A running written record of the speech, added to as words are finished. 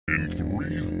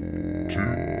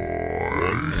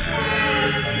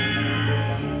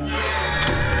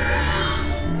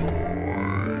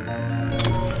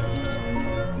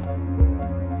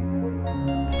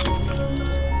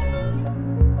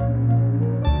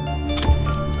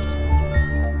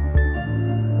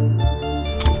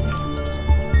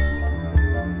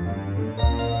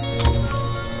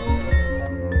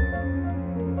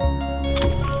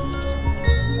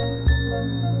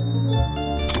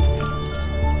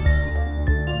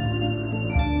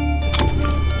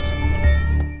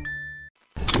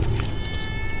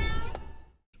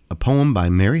A poem by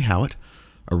Mary Howitt,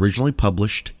 originally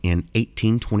published in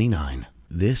 1829.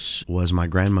 This was my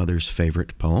grandmother's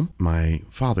favorite poem, my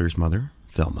father's mother,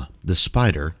 Thelma. The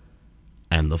Spider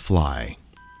and the Fly.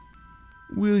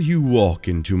 "Will you walk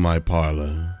into my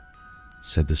parlor?"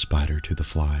 said the spider to the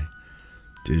fly.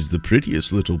 "'Tis the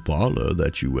prettiest little parlor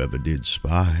that you ever did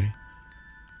spy.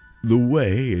 The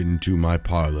way into my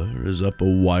parlor is up a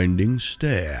winding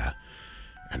stair,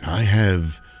 and I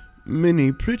have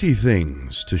many pretty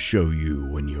things to show you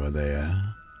when you're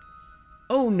there."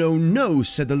 "Oh, no, no,"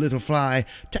 said the little fly,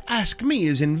 "to ask me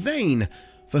is in vain,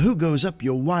 for who goes up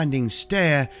your winding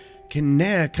stair can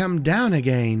ne'er come down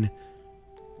again."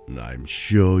 "I'm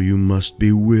sure you must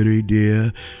be weary,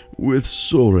 dear, with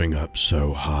soaring up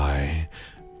so high.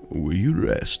 Will you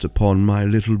rest upon my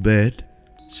little bed?"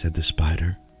 said the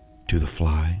spider to the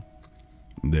fly.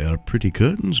 "There are pretty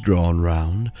curtains drawn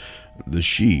round. The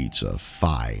sheets are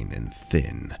fine and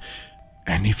thin,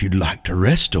 and if you'd like to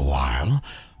rest a while,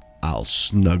 I'll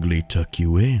snugly tuck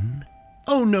you in."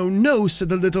 "Oh, no, no," said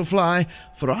the little fly,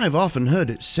 "for I've often heard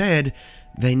it said,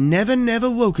 they never, never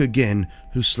woke again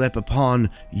who slept upon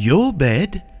your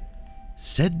bed."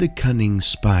 Said the cunning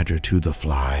spider to the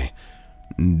fly,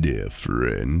 "Dear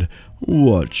friend,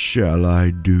 what shall I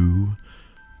do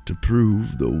to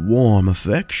prove the warm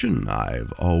affection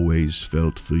I've always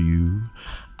felt for you?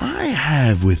 I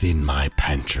have within my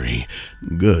pantry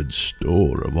good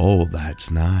store of all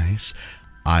that's nice.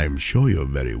 I'm sure you're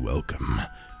very welcome.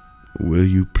 Will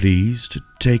you please to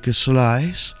take a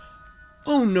slice?"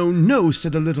 "Oh, no, no,"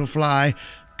 said the little fly,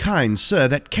 "kind sir,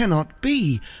 that cannot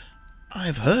be.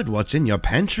 I've heard what's in your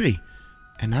pantry,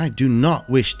 and I do not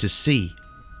wish to see."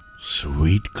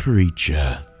 "Sweet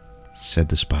creature," said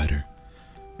the spider,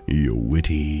 "you're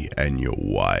witty and you're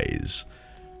wise.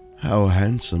 How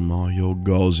handsome are your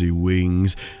gauzy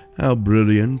wings, how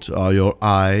brilliant are your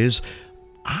eyes.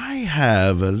 I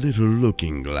have a little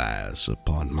looking-glass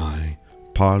upon my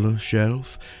parlor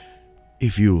shelf.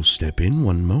 If you'll step in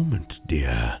one moment,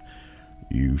 dear,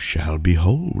 you shall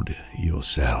behold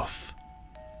yourself."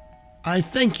 "I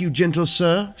thank you, gentle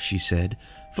sir," she said,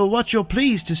 "for what you're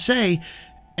pleased to say,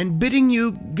 and bidding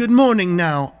you good morning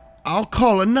now, I'll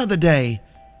call another day."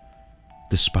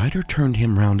 The spider turned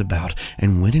him round about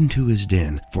and went into his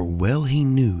den, for well he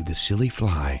knew the silly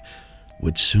fly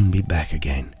would soon be back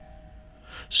again.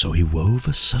 So he wove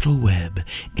a subtle web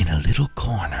in a little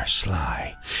corner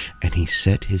sly, and he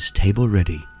set his table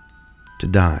ready to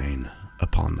dine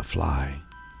upon the fly.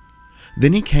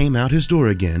 Then he came out his door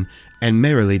again, and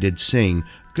merrily did sing,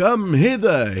 "Come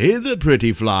hither, hither,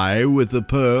 pretty fly, with the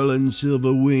pearl and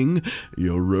silver wing.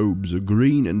 Your robes are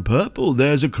green and purple,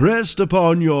 there's a crest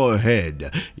upon your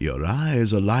head. Your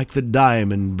eyes are like the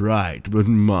diamond bright, but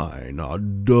mine are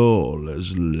dull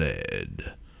as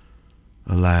lead."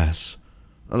 Alas,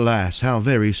 alas, how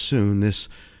very soon this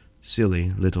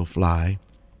silly little fly,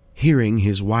 hearing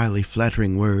his wily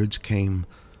flattering words, came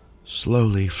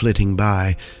slowly flitting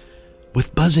by.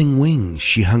 With buzzing wings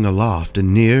she hung aloft,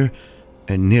 and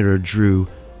nearer drew,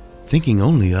 thinking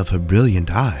only of her brilliant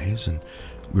eyes and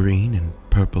green and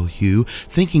purple hue,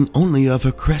 thinking only of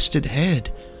her crested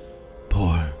head.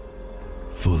 Poor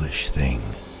foolish thing.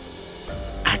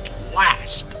 At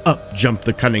last up jumped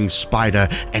the cunning spider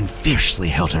and fiercely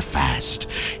held her fast.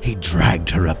 He dragged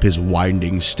her up his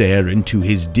winding stair into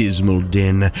his dismal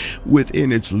den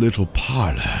within its little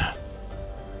parlor,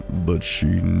 but she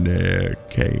ne'er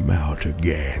came out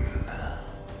again.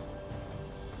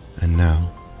 And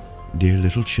now, dear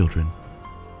little children,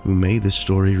 who may this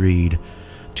story read,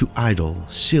 to idle,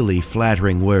 silly,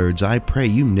 flattering words I pray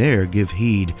you ne'er give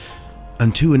heed.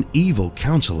 Unto an evil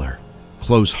counselor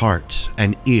close heart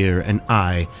and ear and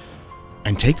eye,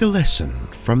 and take a lesson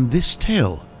from this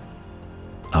tale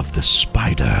of the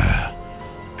spider